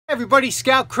Everybody,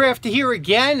 Scout Crafter here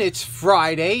again. It's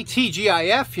Friday,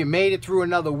 TGIF. You made it through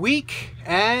another week,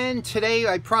 and today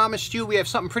I promised you we have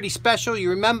something pretty special.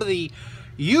 You remember the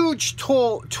huge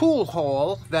tool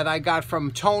haul that I got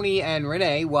from Tony and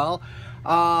Renee? Well,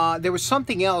 there was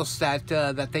something else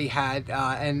that they had,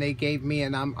 and they gave me,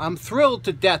 and I'm thrilled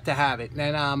to death to have it.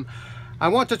 And I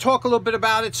want to talk a little bit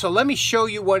about it, so let me show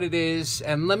you what it is,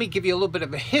 and let me give you a little bit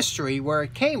of a history where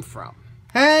it came from.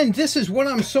 And this is what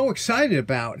I'm so excited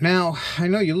about. Now, I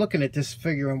know you're looking at this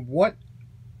figuring, what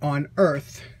on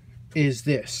earth is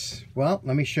this? Well,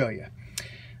 let me show you.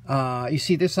 You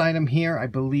see this item here? I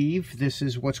believe this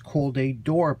is what's called a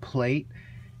door plate,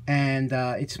 and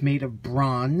it's made of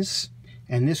bronze.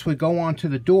 And this would go onto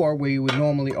the door where you would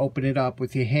normally open it up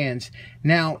with your hands.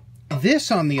 Now,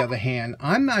 this, on the other hand,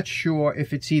 I'm not sure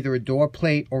if it's either a door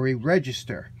plate or a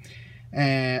register.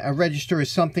 A register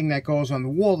is something that goes on the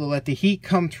wall to let the heat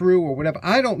come through or whatever.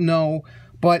 I don't know,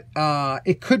 but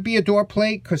it could be a door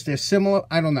plate because they're similar.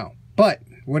 I don't know. But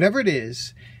whatever it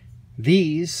is,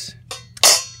 these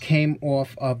came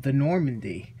off of the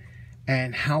Normandie.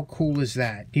 And how cool is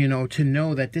that? You know, to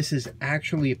know that this is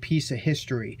actually a piece of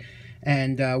history.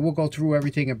 And we'll go through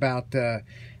everything about the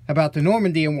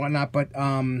Normandie and whatnot. But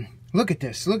look at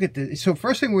this. Look at this. So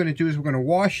first thing we're going to do is we're going to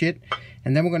wash it.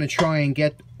 And then we're going to try and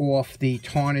get off the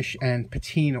tarnish and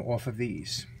patina off of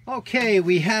these. Okay,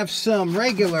 we have some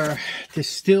regular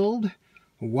distilled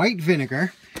white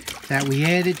vinegar that we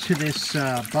added to this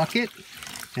bucket.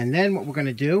 And then what we're going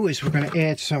to do is we're going to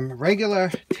add some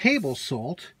regular table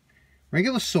salt,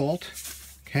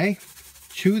 okay,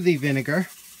 to the vinegar.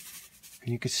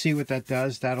 And you can see what that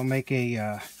does. That'll make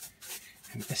an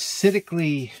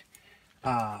acidically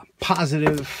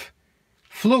positive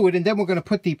fluid, and then we're going to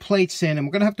put the plates in, and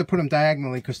we're going to have to put them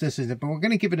diagonally because this is it, but we're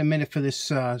going to give it a minute for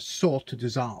this salt to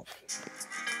dissolve.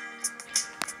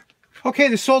 Okay,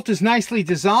 the salt is nicely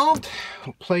dissolved.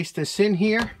 We'll place this in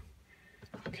here.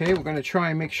 Okay, we're going to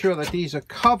try and make sure that these are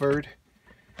covered,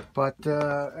 but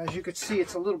as you can see,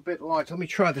 it's a little bit large. Let me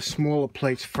try the smaller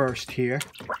plates first here.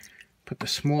 Put the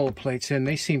smaller plates in.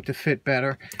 They seem to fit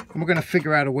better, and we're going to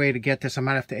figure out a way to get this. I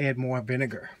might have to add more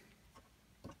vinegar.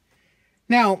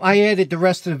 Now, I added the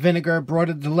rest of the vinegar, brought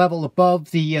it to the level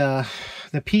above the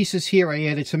pieces here. I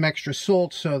added some extra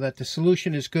salt so that the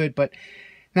solution is good. But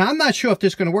now, I'm not sure if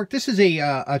this is going to work. This is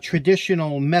a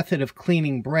traditional method of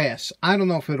cleaning brass. I don't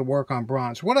know if it'll work on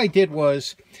bronze. What I did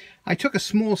was I took a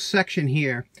small section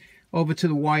here over to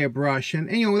the wire brush. And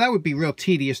you know, that would be real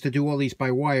tedious to do all these by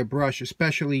wire brush,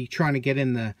 especially trying to get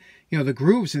in the, you know, the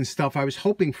grooves and stuff. I was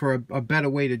hoping for a better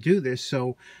way to do this.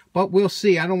 So, but we'll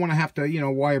see. I don't want to have to, you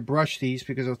know, wire brush these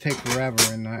because it'll take forever.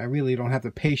 And I really don't have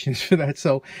the patience for that.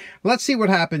 So let's see what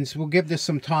happens. We'll give this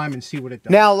some time and see what it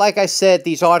does. Now, like I said,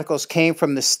 these articles came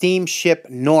from the steamship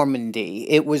Normandie.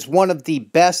 It was one of the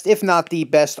best, if not the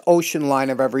best, ocean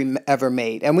liner I've ever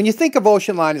made. And when you think of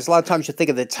ocean liners, a lot of times you think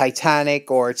of the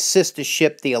Titanic or its sister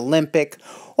ship, the Olympic,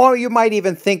 or you might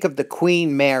even think of the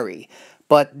Queen Mary.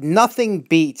 But nothing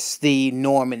beats the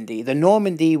Normandie. The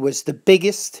Normandie was the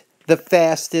biggest, the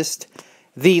fastest,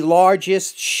 the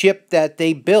largest ship that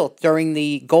they built during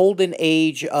the golden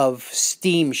age of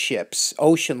steamships,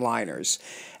 ocean liners.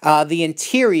 The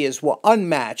interiors were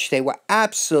unmatched. They were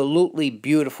absolutely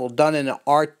beautiful, done in an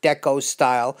Art Deco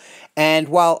style. And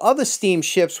while other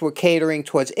steamships were catering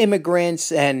towards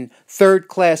immigrants and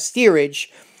third-class steerage,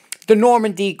 the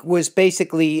Normandie was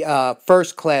basically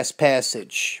first-class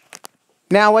passage.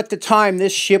 Now, at the time,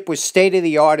 this ship was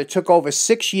state-of-the-art. It took over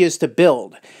 6 years to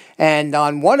build. And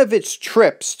on one of its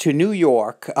trips to New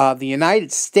York, the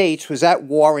United States was at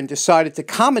war and decided to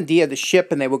commandeer the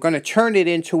ship, and they were going to turn it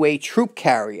into a troop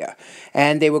carrier.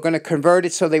 And they were going to convert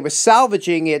it, so they were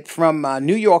salvaging it from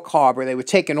New York Harbor. They were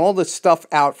taking all the stuff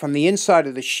out from the inside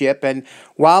of the ship, and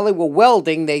while they were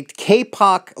welding, the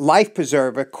K-Pock life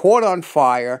preserver caught on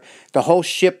fire. The whole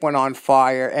ship went on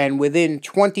fire, and within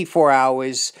 24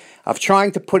 hours of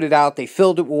trying to put it out, they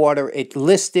filled it with water, it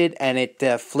listed, and it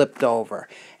flipped over.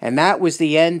 And that was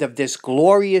the end of this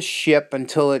glorious ship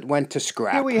until it went to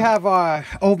scrap. Here we have our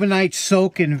overnight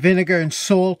soak in vinegar and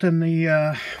salt, and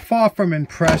the far from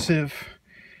impressive.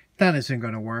 That isn't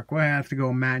going to work. We're going to have to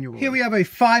go manual. Here we have a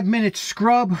 5-minute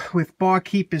scrub with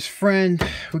Barkeeper's Friend.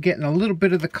 We're getting a little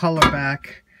bit of the color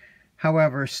back.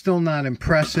 However, still not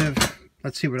impressive.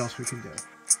 Let's see what else we can do.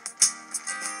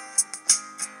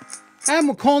 And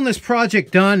we're calling this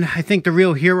project done. I think the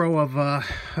real hero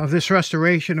of this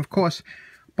restoration, of course,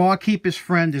 Barkeeper's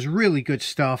Friend, is really good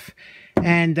stuff.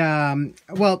 And,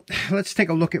 well, let's take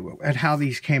a look at how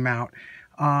these came out.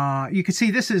 You can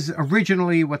see this is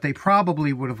originally what they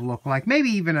probably would have looked like. Maybe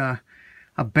even a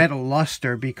a better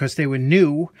luster because they were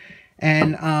new.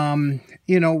 And,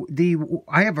 you know,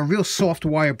 I have a real soft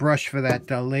wire brush for that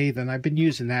lathe, and I've been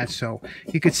using that, so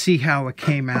you could see how it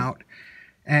came out.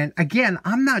 And again,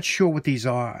 I'm not sure what these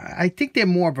are. I think they're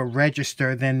more of a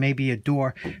register than maybe a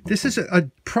door. This is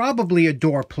probably a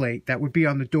door plate that would be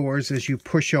on the doors as you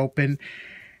push open.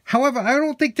 However, I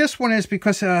don't think this one is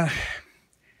because, I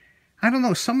don't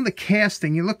know, some of the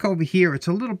casting, you look over here, it's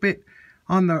a little bit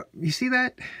on the, you see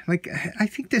that? Like, I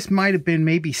think this might have been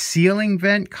maybe ceiling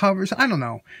vent covers. I don't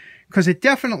know, because it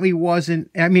definitely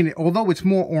wasn't, I mean, although it's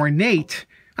more ornate,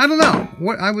 I don't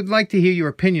know. I would like to hear your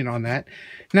opinion on that.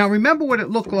 Now, remember what it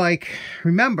looked like.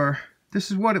 Remember, this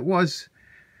is what it was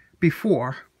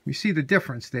before. You see the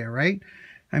difference there, right?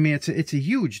 I mean, it's a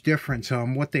huge difference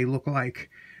on what they look like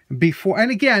before.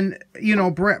 And again, you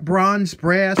know, bronze,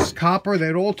 brass, copper,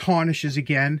 that all tarnishes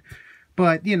again.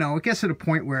 But, you know, it gets to the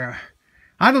point where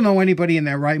I don't know anybody in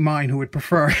their right mind who would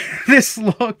prefer this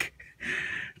look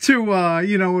to,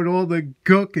 you know, with all the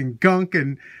gook and gunk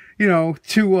and, you know,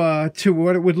 to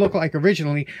what it would look like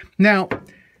originally. Now,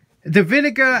 the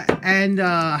vinegar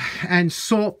and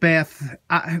salt bath,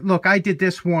 look, I did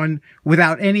this one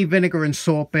without any vinegar and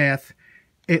salt bath.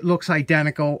 It looks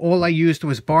identical. All I used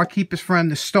was Barkeeper's Friend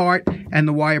to start and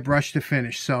the wire brush to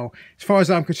finish. So as far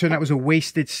as I'm concerned, that was a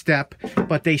wasted step,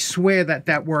 but they swear that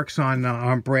that works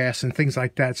on brass and things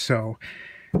like that. So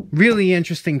really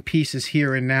interesting pieces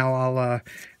here. And now I'll,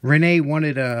 Renee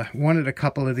wanted a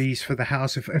couple of these for the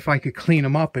house if I could clean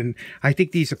them up. And I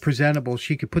think these are presentable.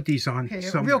 She could put these on. Okay,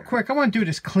 real quick, I want to do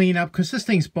this cleanup because this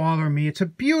thing's bothering me. It's a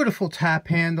beautiful tap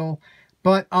handle.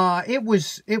 But it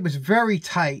was very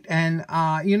tight, and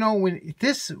you know,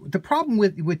 the problem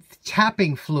with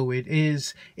tapping fluid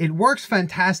is it works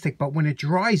fantastic, but when it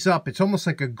dries up, it's almost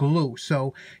like a glue.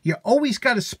 So you always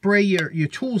got to spray your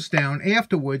tools down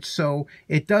afterwards, so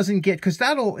it doesn't get, because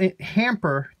that'll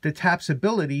hamper the tap's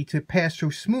ability to pass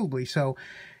through smoothly. So,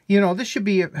 you know, this should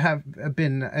have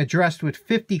been addressed with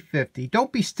 50-50.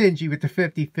 Don't be stingy with the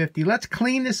 50-50. Let's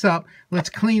clean this up. Let's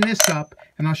clean this up,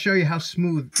 and I'll show you how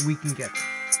smooth we can get.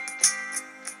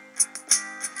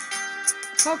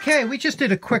 Okay, we just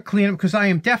did a quick cleanup because I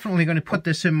am definitely going to put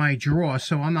this in my drawer,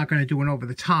 so I'm not going to do it over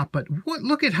the top. But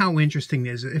look at how interesting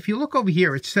this is. If you look over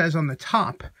here, it says on the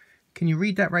top, can you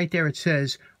read that right there? It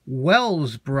says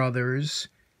Wells Brothers,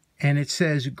 and it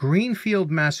says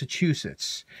Greenfield,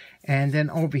 Massachusetts. And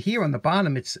then over here on the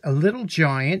bottom, it's a Little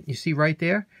Giant. You see right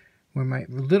there? Where my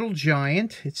Little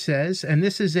Giant, it says. And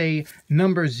this is a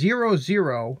number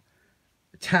 00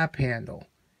 tap handle.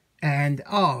 And,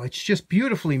 oh, it's just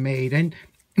beautifully made. And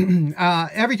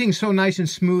everything's so nice and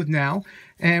smooth now.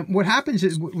 And what happens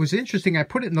is, what was interesting, I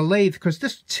put it in the lathe because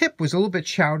this tip was a little bit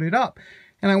chowdered up.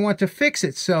 And I want to fix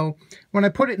it. So when I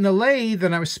put it in the lathe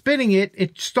and I was spinning it,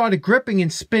 it started gripping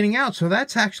and spinning out. So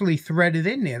that's actually threaded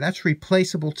in there. That's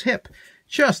replaceable tip.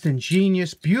 Just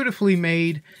ingenious, beautifully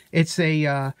made. It's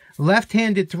a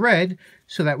left-handed thread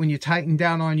so that when you tighten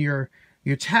down on your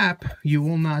tap, you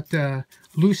will not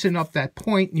loosen up that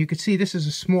point. And you can see this is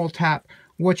a small tap,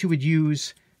 what you would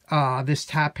use this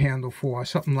tap handle for,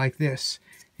 something like this.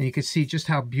 And you can see just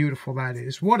how beautiful that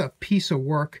is. What a piece of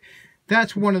work.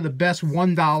 That's one of the best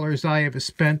 $1 I ever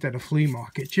spent at a flea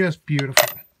market. Just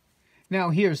beautiful. Now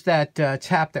here's that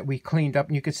tap that we cleaned up,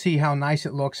 and you can see how nice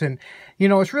it looks. And, you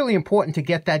know, it's really important to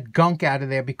get that gunk out of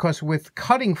there because with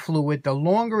cutting fluid, the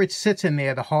longer it sits in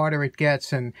there, the harder it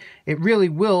gets. And it really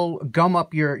will gum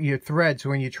up your threads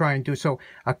when you try and do so.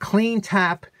 A clean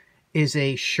tap is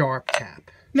a sharp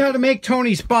tap. Now, to make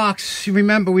Tony's box,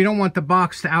 remember, we don't want the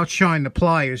box to outshine the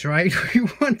pliers, right? We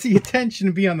want the attention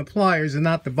to be on the pliers and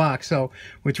not the box. So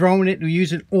we're throwing it, we're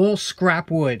using all scrap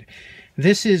wood.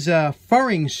 This is a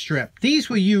furring strip. These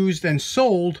were used and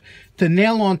sold to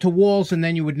nail onto walls, and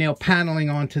then you would nail paneling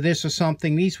onto this or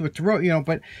something. These were you know,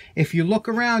 but if you look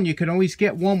around, you can always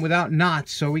get one without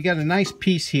knots. So we got a nice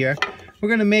piece here. We're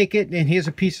going to make it, and here's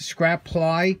a piece of scrap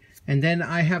ply. And then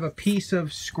I have a piece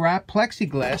of scrap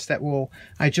plexiglass that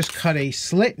I just cut a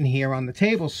slit in here on the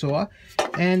table saw.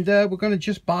 And we're going to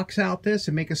just box out this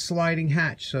and make a sliding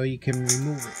hatch so you can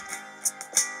remove it.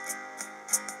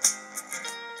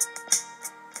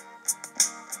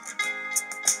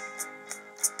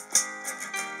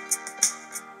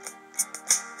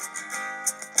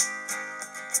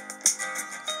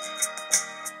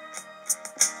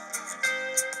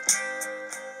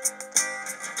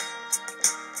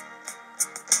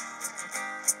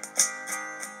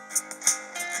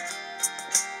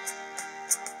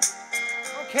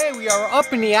 Okay, we are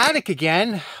up in the attic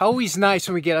again. Always nice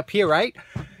when we get up here, right?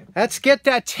 Let's get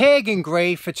that tag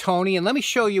engraved for Tony, and let me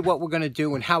show you what we're going to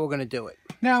do and how we're going to do it.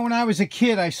 Now, when I was a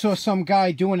kid, I saw some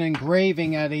guy doing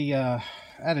engraving at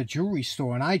a jewelry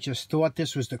store, and I just thought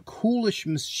this was the coolest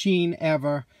machine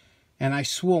ever. And I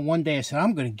swore one day, I said,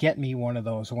 I'm going to get me one of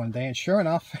those one day. And sure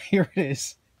enough, here it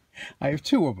is. I have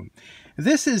two of them.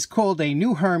 This is called a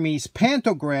New Hermes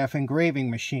pantograph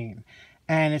engraving machine.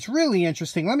 And it's really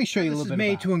interesting. Let me show you a little bit. It's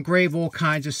made to engrave all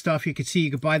kinds of stuff. You can see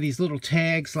you can buy these little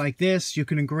tags like this. You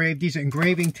can engrave, these are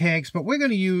engraving tags, but we're going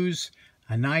to use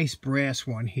a nice brass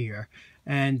one here.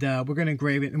 And we're going to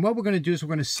engrave it. And what we're going to do is we're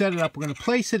going to set it up. We're going to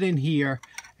place it in here.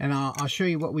 And I'll show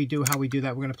you what we do, how we do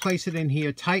that. We're going to place it in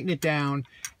here, tighten it down.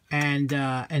 And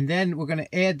then we're going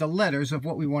to add the letters of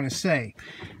what we want to say.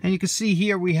 And you can see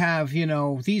here we have, you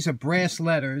know, these are brass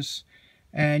letters.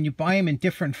 And you buy them in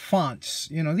different fonts.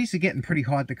 You know, these are getting pretty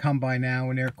hard to come by now.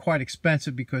 And they're quite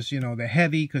expensive because, you know, they're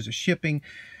heavy because of shipping.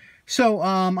 So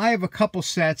I have a couple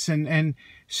sets. And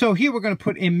so here we're going to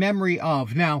put in memory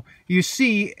of. Now, you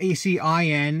see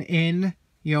IN in.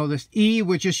 You know, this E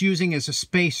we're just using as a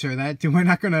spacer. That we're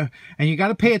not going to, and you got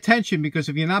to pay attention, because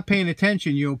if you're not paying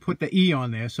attention, you'll put the E on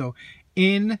there. So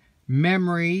in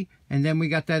memory, and then we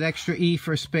got that extra E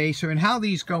for spacer. And how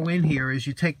these go in here is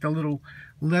you take the little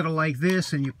letter like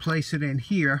this and you place it in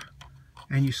here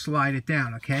and you slide it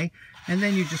down, okay? And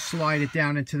then you just slide it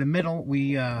down into the middle.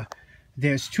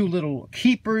 There's two little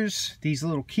keepers. These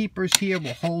little keepers here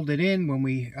will hold it in when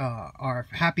we are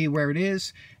happy where it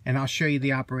is, and I'll show you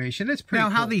the operation. It's pretty cool.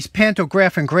 How these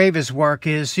pantograph engravers work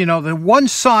is, you know, the one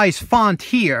size font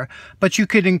here, but you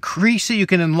could increase it, you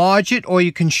can enlarge it, or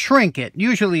you can shrink it.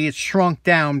 Usually it's shrunk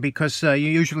down because you're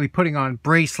usually putting on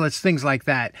bracelets, things like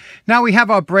that. Now we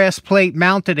have our brass plate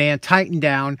mounted and tightened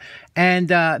down, and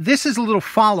this is a little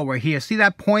follower here. See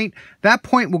that point? That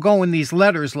point will go in these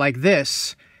letters like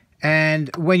this. And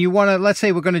when you want to, let's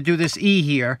say we're going to do this E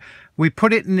here, we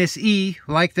put it in this E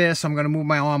like this. I'm going to move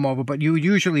my arm over, but you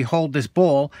usually hold this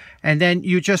ball, and then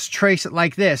you just trace it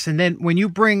like this. And then when you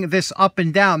bring this up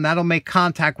and down, that'll make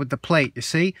contact with the plate, you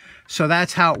see? So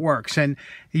that's how it works. And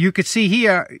you could see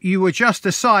here, you adjust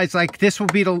the sides, like this will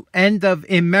be the end of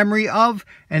in memory of,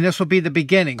 and this will be the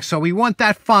beginning. So we want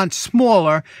that font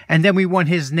smaller, and then we want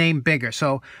his name bigger.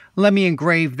 So let me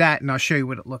engrave that, and I'll show you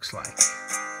what it looks like.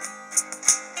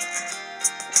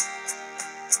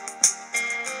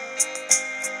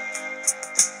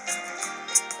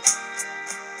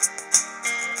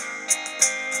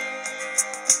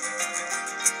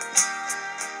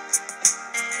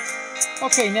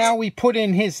 Okay, now we put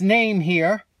in his name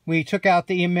here. We took out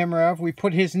the in memory of. We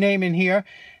put his name in here.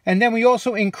 And then we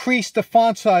also increased the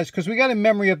font size because we got a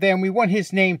memory of there, and we want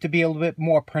his name to be a little bit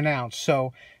more pronounced.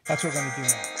 So that's what we're going to do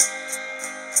now.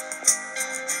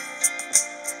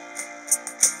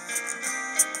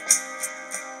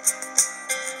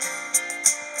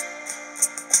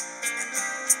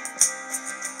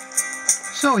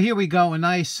 So here we go, a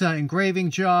nice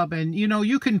engraving job. And, you know,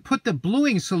 you can put the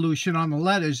bluing solution on the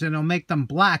letters and it'll make them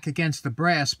black against the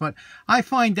brass. But I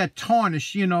find that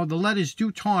tarnish, you know, the letters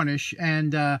do tarnish,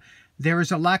 and there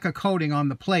is a lack of coating on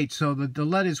the plate. So the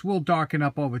letters will darken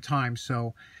up over time.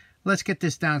 So let's get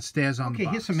this downstairs on the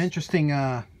box. Here's some interesting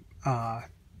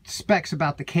specs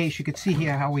about the case. You can see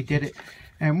here how we did it.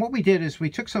 And what we did is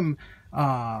we took some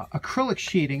acrylic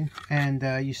sheeting,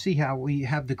 and you see how we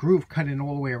have the groove cut in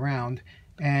all the way around.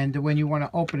 And when you want to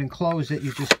open and close it,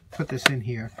 you just put this in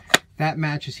here. That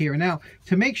matches here. Now,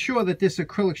 to make sure that this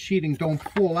acrylic sheeting don't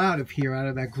fall out of here, out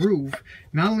of that groove,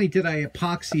 not only did I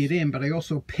epoxy it in, but I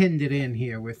also pinned it in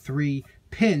here with 3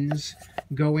 pins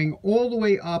going all the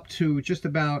way up to just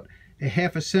about a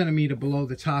 ½ centimeter below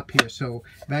the top here. So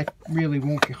that really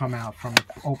won't come out from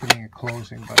opening and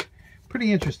closing, but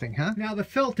pretty interesting, huh? Now the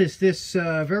felt is this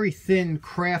very thin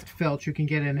craft felt you can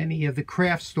get in any of the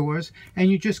craft stores, and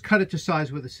you just cut it to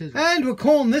size with a scissors. And we're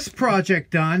calling this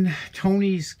project done.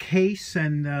 Tony's case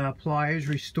and pliers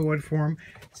restored for him.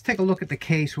 Let's take a look at the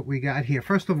case, what we got here.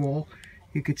 First of all,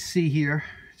 you could see here,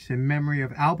 it's in memory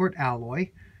of Albert Alloy.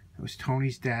 That was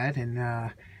Tony's dad,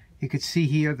 and you could see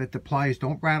here that the pliers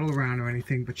don't rattle around or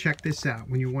anything, but check this out.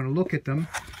 When you want to look at them,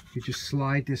 you just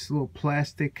slide this little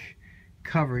plastic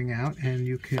covering out, and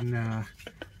you can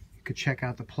check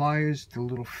out the pliers, the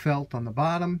little felt on the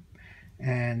bottom,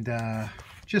 and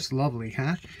just lovely,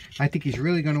 huh? I think he's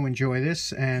really going to enjoy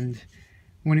this, and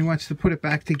when he wants to put it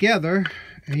back together,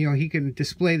 you know, he can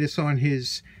display this on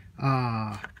his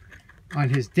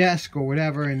desk or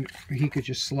whatever, and he could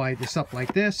just slide this up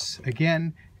like this.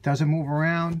 Again, it doesn't move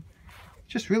around.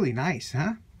 Just really nice,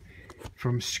 huh?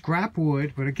 from scrap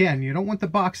wood. But again, you don't want the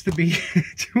box to be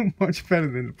too much better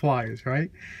than the pliers,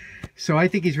 right? So I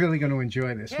think he's really going to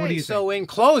enjoy this. What do you think? So in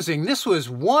closing, this was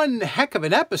one heck of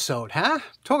an episode, huh?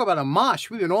 Talk about a mosh.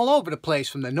 We've been all over the place,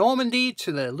 from the Normandie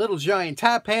to the little giant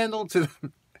tap handle to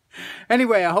the...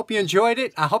 Anyway, I hope you enjoyed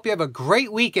it. I hope you have a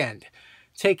great weekend.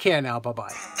 Take care now.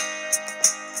 Bye-bye.